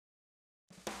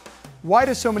Why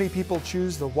do so many people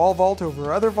choose the wall vault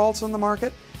over other vaults on the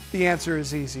market? The answer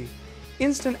is easy.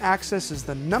 Instant access is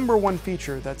the #1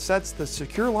 feature that sets the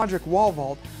Secure Logic wall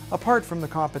vault apart from the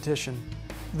competition.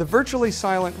 The virtually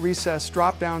silent recessed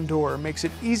drop-down door makes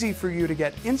it easy for you to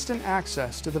get instant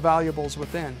access to the valuables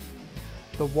within.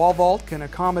 The wall vault can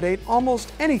accommodate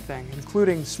almost anything,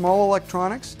 including small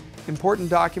electronics, important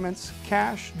documents,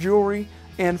 cash, jewelry,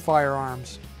 and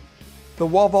firearms. The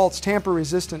wall vault's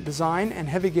tamper-resistant design and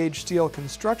heavy-gauge steel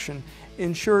construction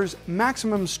ensures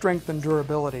maximum strength and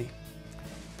durability.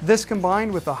 This,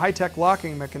 combined with the high-tech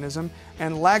locking mechanism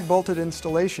and lag-bolted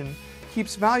installation,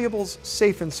 keeps valuables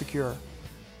safe and secure.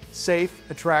 Safe,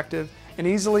 attractive, and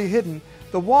easily hidden,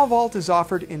 the wall vault is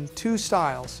offered in 2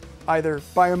 styles, either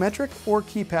biometric or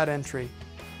keypad entry.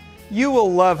 You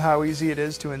will love how easy it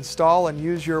is to install and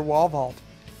use your wall vault.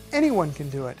 Anyone can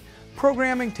do it.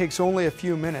 Programming takes only a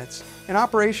few minutes, and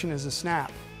operation is a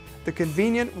snap. The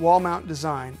convenient wall mount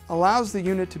design allows the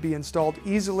unit to be installed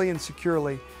easily and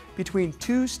securely between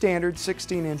 2 standard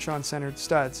 16-inch on-centered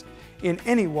studs in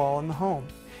any wall in the home.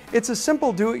 It's a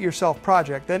simple do-it-yourself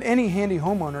project that any handy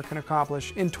homeowner can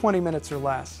accomplish in 20 minutes or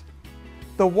less.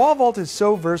 The wall vault is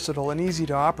so versatile and easy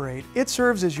to operate, it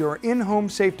serves as your in-home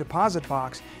safe deposit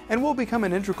box and will become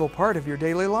an integral part of your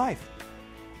daily life.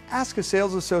 Ask a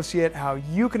sales associate how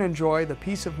you can enjoy the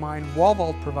peace of mind wall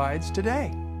vault provides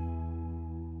today.